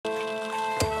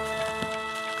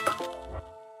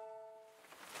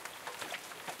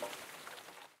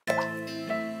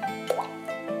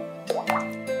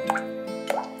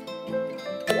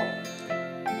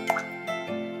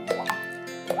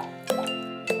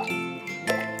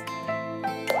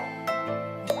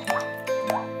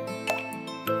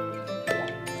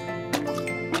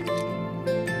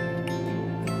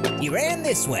He ran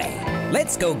this way.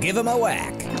 Let's go give him a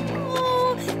whack.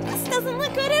 Oh, this doesn't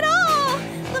look good at all.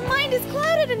 The mind is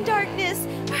clouded in darkness.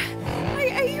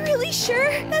 Are you really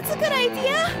sure that's a good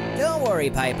idea? Don't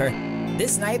worry, Piper.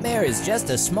 This nightmare is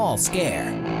just a small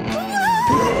scare.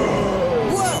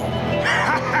 Whoa!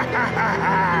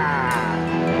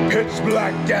 Pitch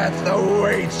black death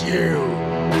awaits you.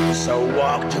 So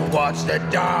walk towards the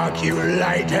dark, you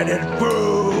light-headed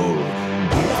fool.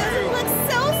 Doesn't look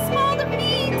so small to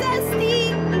me,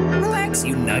 Dusty. Relax,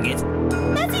 you nugget.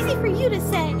 That's easy for you to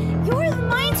say. You're the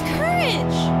mind's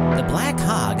courage. The Black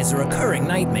Hog is a recurring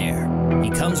nightmare. He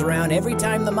comes around every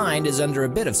time the mind is under a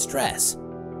bit of stress.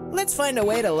 Let's find a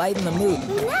way to lighten the mood.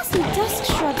 The nasty dust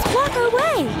shrubs block our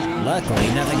way. Luckily,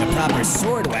 nothing a proper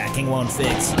sword whacking won't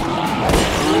fix.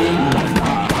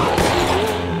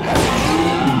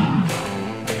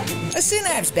 A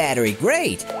synapse battery,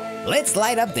 great! Let's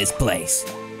light up this place.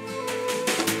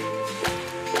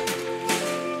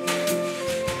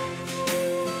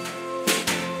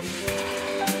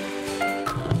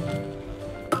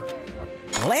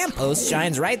 The lamppost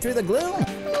shines right through the gloom.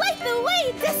 Light the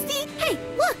way, Dusty! Hey,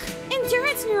 look!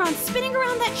 Endurance neurons spinning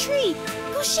around that tree.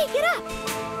 Go shake it up.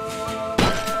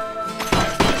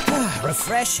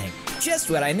 Refreshing. Just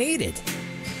what I needed.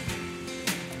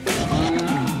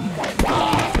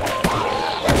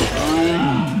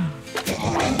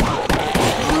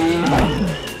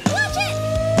 Watch it!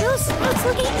 Those spots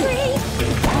looking great.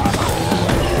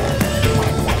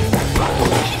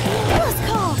 Let's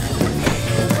call.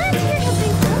 Glad to hear how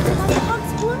things look about the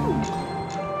hog's bloom.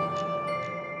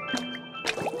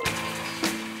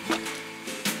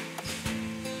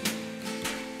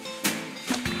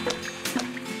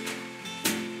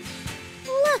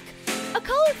 Look, a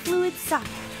colored fluid sock.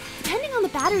 Depending on the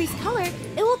battery's color,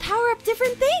 it will power up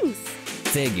different things.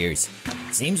 Figures.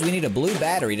 Seems we need a blue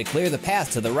battery to clear the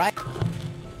path to the right.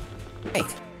 There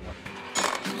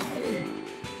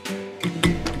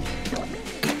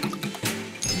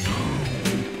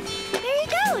you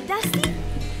go, Dusty.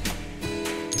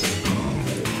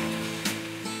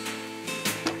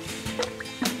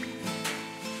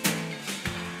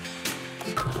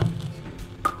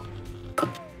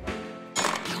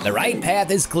 The right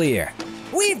path is clear.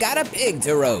 We've got a pig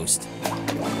to roast.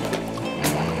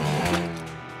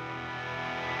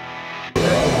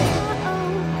 Uh-oh,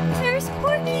 there's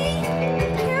Porky.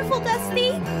 Careful,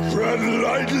 Dusty. Tread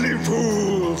lightly,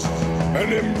 fools,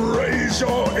 and embrace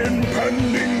your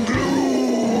impending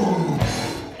gloom.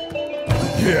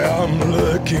 Yeah, I'm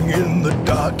lurking in the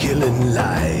dark, killing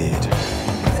light.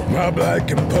 My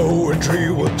blackened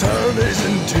poetry will turn this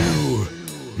into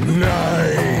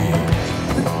night.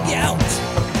 Youch!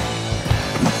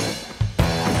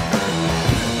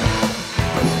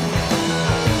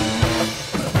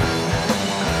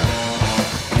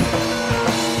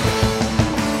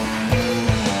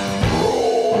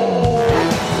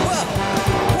 Whoa!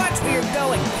 Watch where you're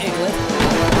going, Piglet.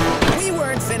 We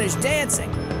weren't finished dancing.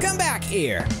 Come back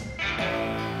here.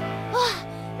 Oh,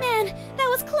 man, that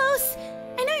was close.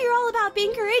 I know you're all about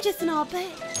being courageous and all, but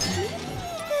maybe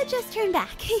you could just turn back.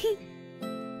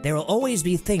 There will always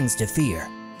be things to fear.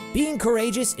 Being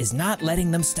courageous is not letting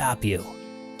them stop you.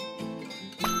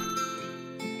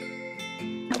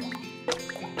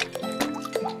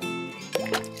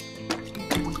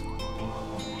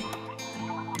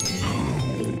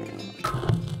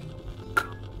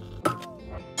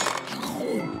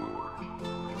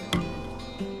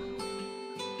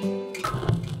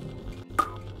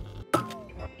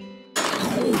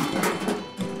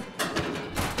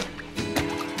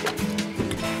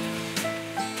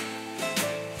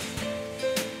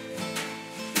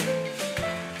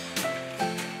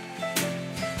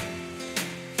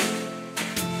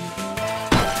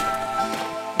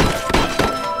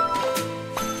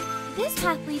 This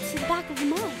path leads to the back of the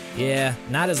mall. Yeah,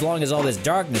 not as long as all this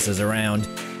darkness is around.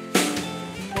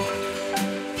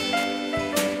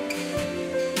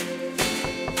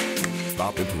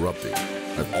 Stop interrupting.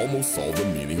 I've almost solved the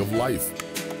meaning of life.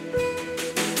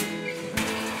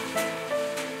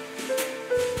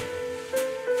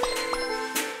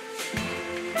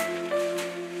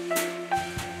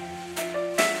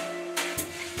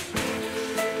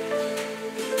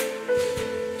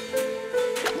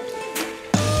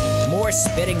 More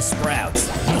spitting sprouts.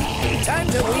 Time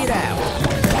to weed out.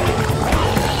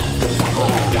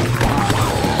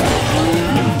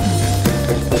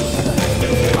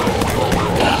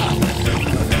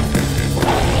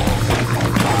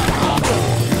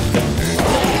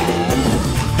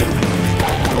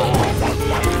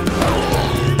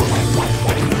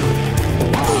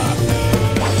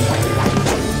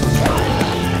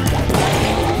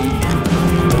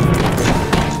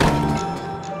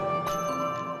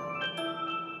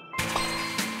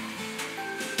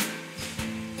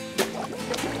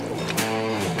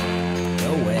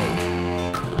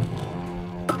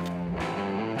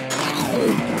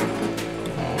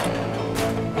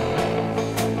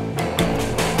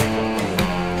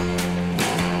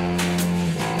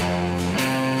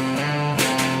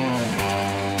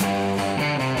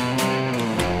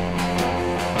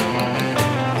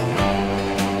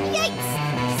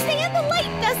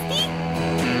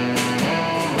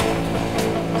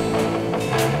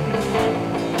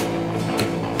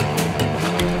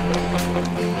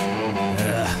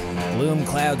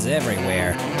 clouds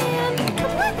everywhere. Man, the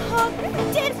Black Hawk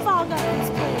really did fog up this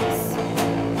place.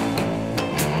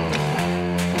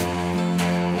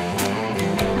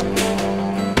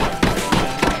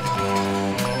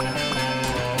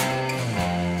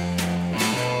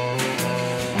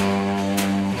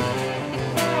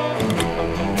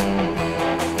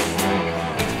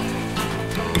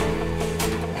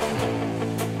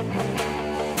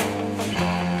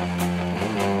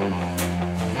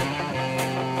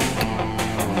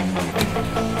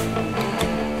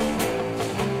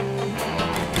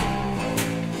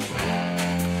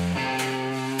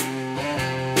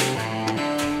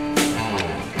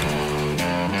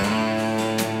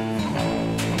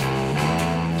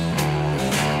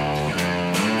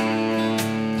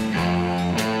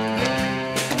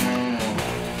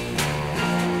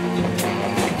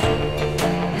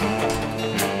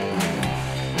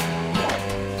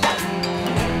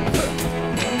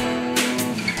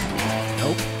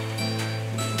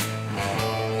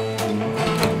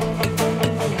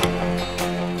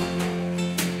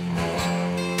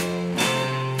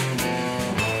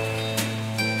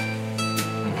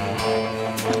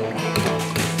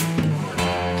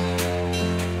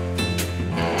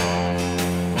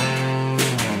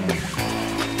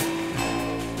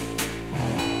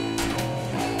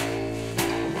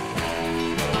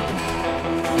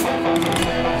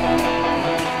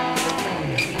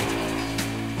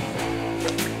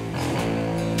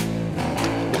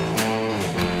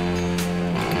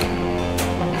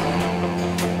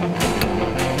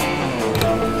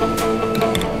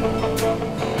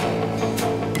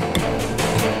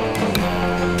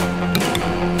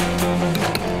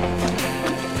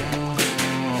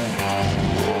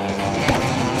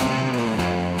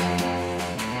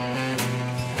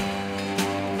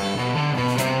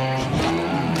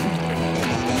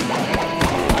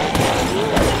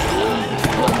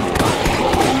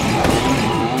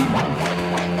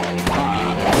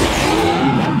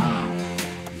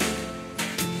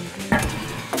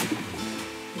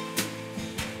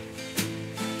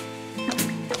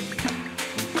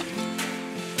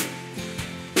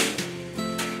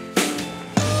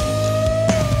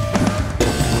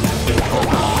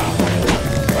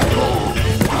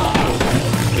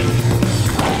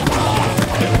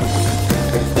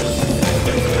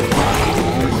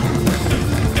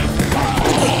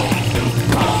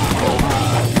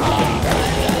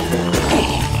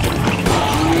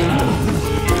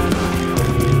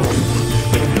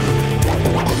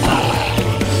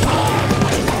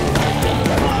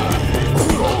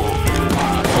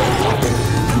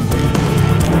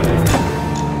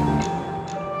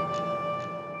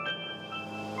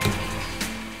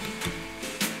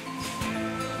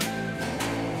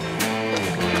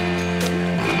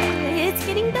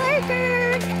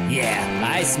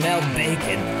 I smell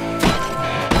bacon.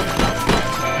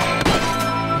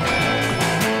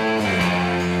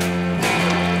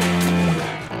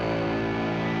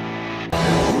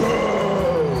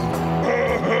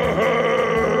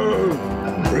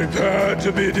 Prepare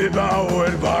to be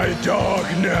devoured by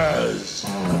darkness.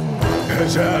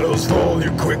 As shadows fall,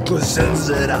 you quickly sense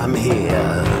that I'm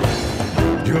here.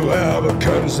 You have a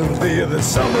constant fear that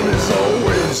someone is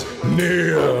always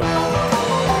near.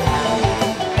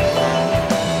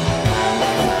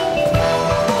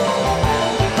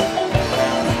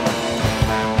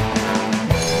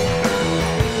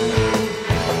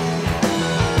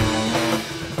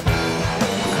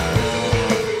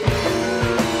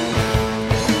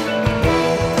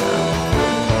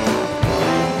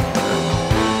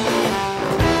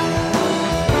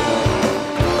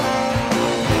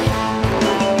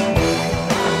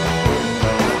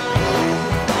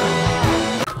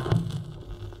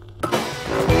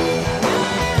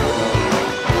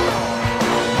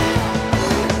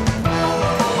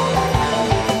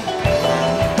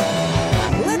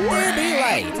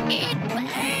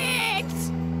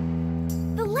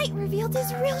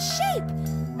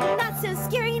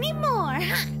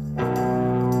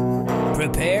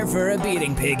 Prepare for a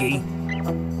beating, piggy.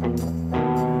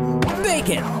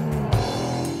 Bacon!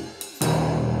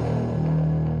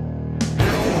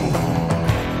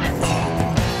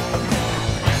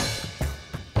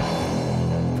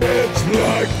 It's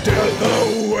like death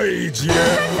awaits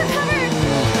you!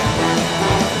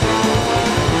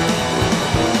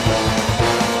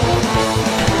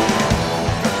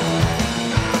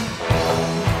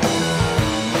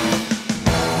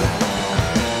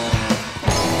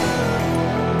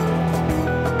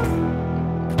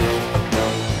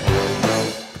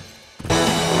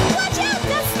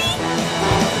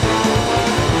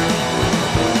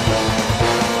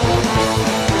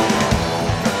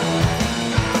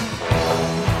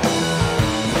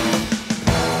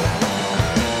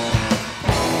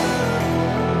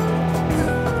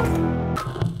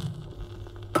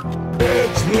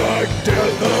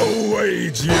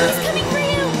 coming for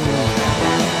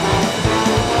you!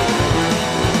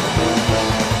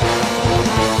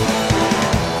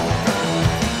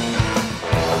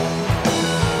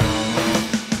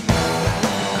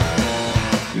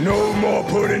 No more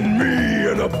putting me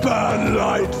in a bad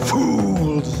light,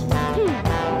 fools!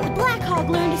 The Black Hog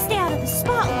learned to stay out of the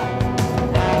spotlight.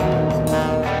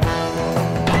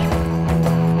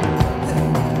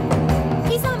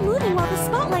 He's not moving while the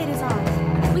spotlight is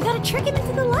on. We gotta trick him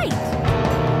into the light.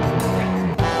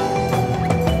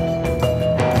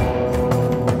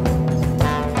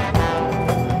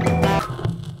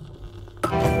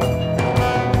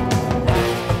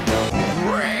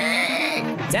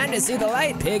 Time to see the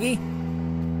light, Piggy.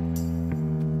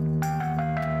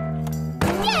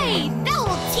 Yay! That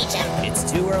will teach him! It's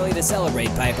too early to celebrate,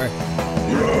 Piper.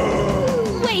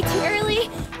 Way too early!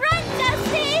 Run,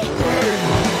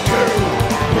 Dusty!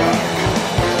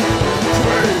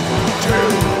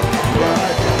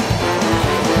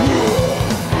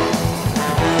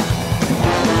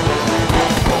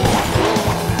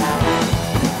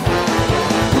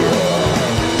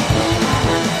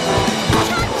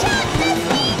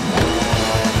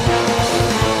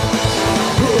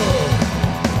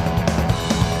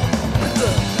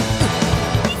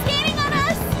 He's gaining on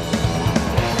us!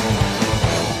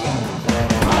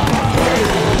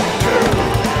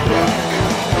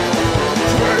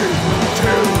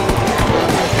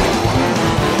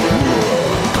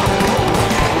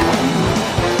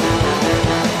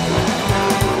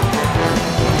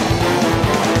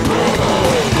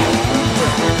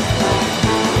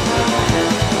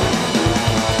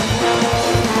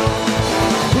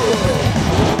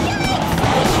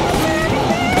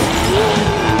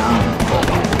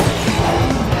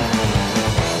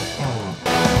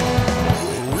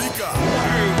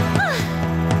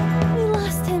 We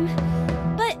lost him.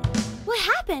 But what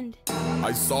happened?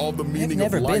 I solved the meaning I've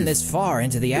never of life. been this far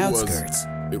into the outskirts.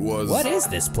 It was. What is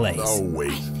this place? Oh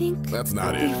wait, I think that's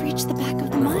not we've it. reached the back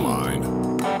of the Never mine.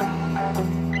 mind.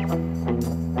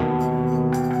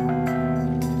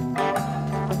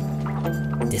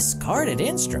 Discarded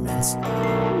instruments?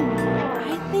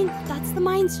 I think that's the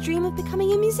mine's dream of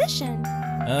becoming a musician.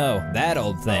 Oh, that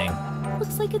old thing.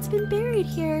 Looks like it's been buried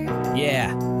here.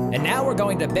 Yeah. And now we're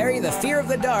going to bury the fear of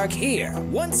the dark here,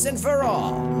 once and for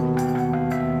all.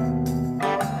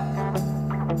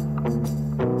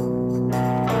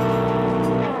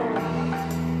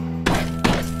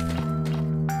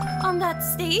 On that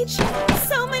stage,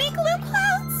 so many glue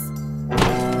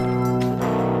clouds!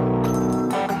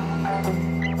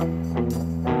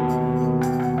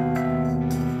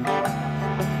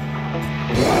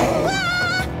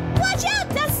 Ah! Watch out,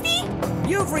 Dusty!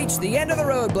 You've reached the end of the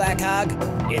road, Black Hog.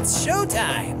 It's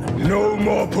showtime. No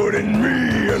more putting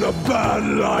me in a bad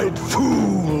light,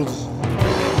 fools!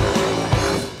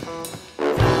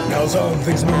 Now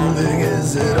something's moving,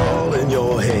 is it all in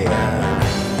your head?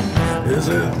 Is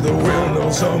it the wind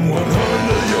or someone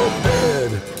under your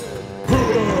bed?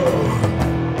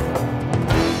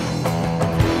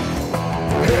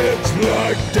 It's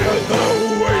like death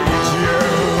awaits you.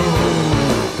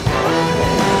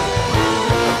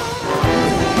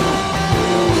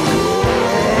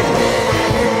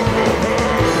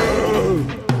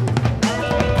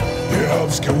 The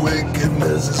obscure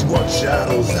wickedness is what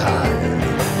shadows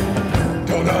hide.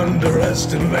 Don't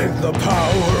underestimate the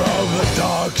power of the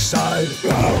dark side.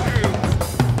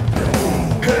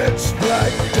 It's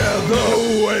black death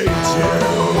awaits you.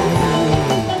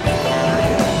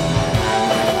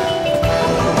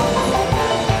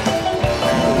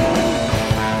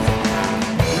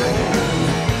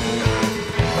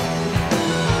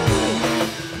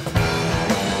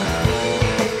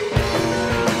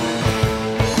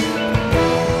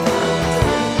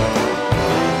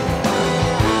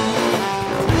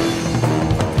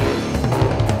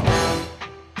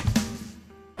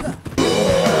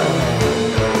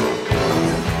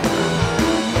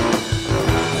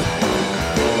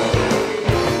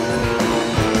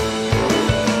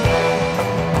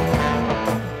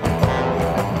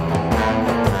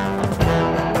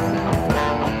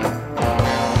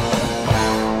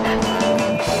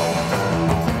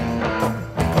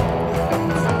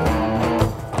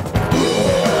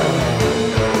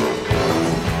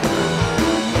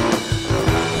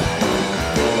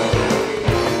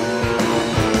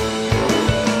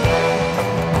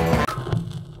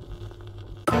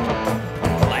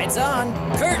 Lights on.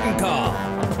 Curtain call.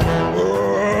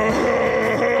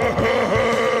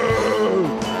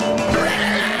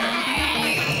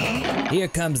 Here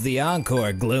comes the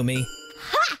encore, Gloomy.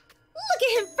 Ha! Look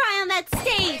at him fry on that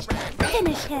stage!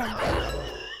 Finish him!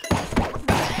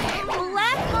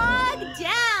 Black Hog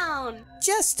down!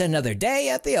 Just another day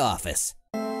at the office.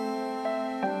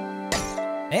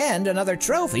 And another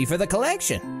trophy for the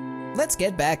collection. Let's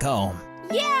get back home.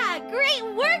 Yeah, great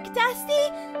work, Dusty!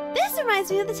 This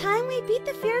reminds me of the time we beat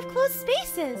the fear of closed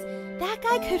spaces. That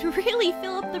guy could really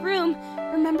fill up the room.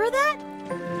 Remember that?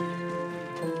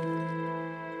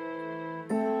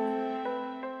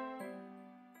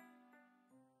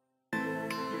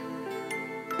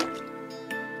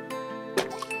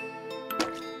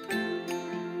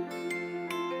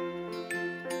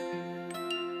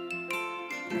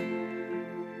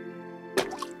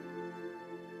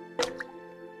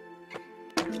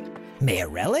 Mayor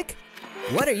Relic?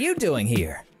 What are you doing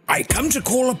here? I come to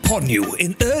call upon you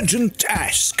in urgent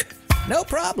task. No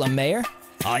problem, Mayor.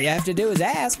 All you have to do is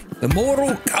ask. The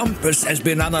moral compass has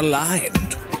been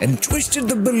unaligned and twisted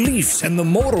the beliefs and the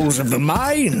morals of the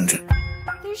mind.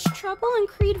 There's trouble in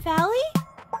Creed Valley?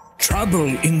 Trouble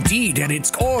indeed, and its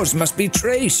cause must be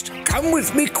traced. Come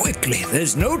with me quickly.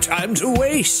 There's no time to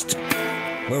waste.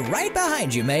 We're right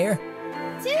behind you, Mayor.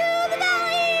 To the valley!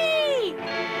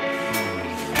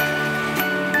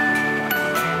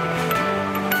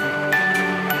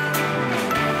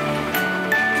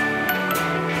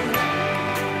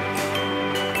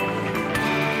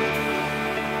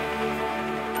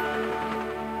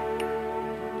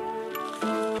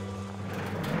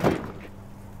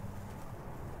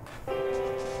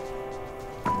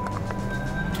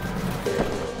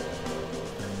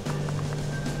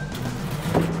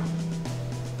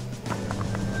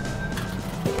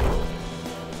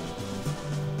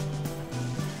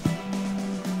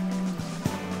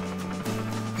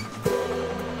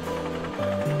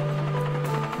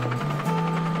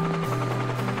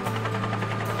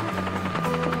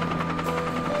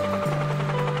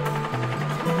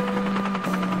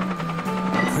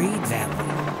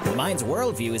 The mind's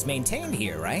worldview is maintained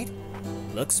here, right?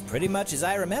 Looks pretty much as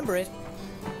I remember it.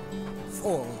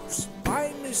 False.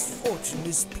 By misfortune,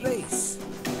 this place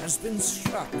has been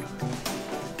struck.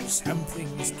 Something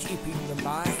is keeping the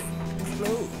mind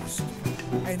closed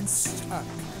and stuck.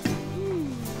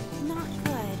 Not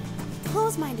good.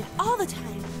 Close-minded all the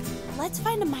time. Let's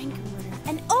find a mind converter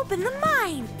and open the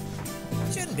mind!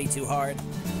 Shouldn't be too hard.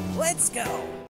 Let's go!